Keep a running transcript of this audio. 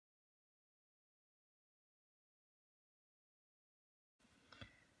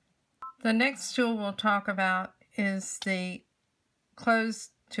The next tool we'll talk about is the close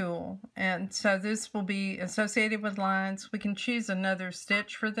tool, and so this will be associated with lines. We can choose another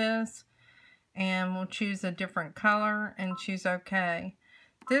stitch for this, and we'll choose a different color and choose OK.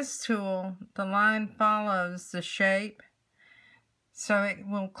 This tool, the line follows the shape, so it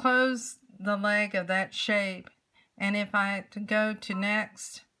will close the leg of that shape. And if I go to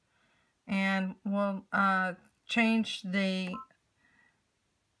next, and we'll change the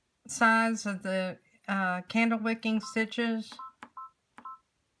size of the candle wicking stitches.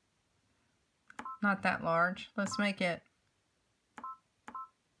 Not that large. Let's make it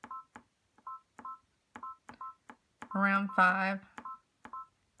around 5.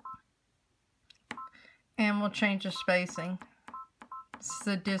 And we'll change the spacing. It's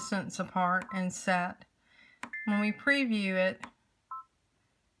the distance apart and set. When we preview it,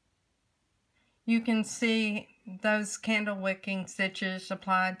 you can see those candle wicking stitches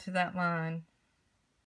applied to that line.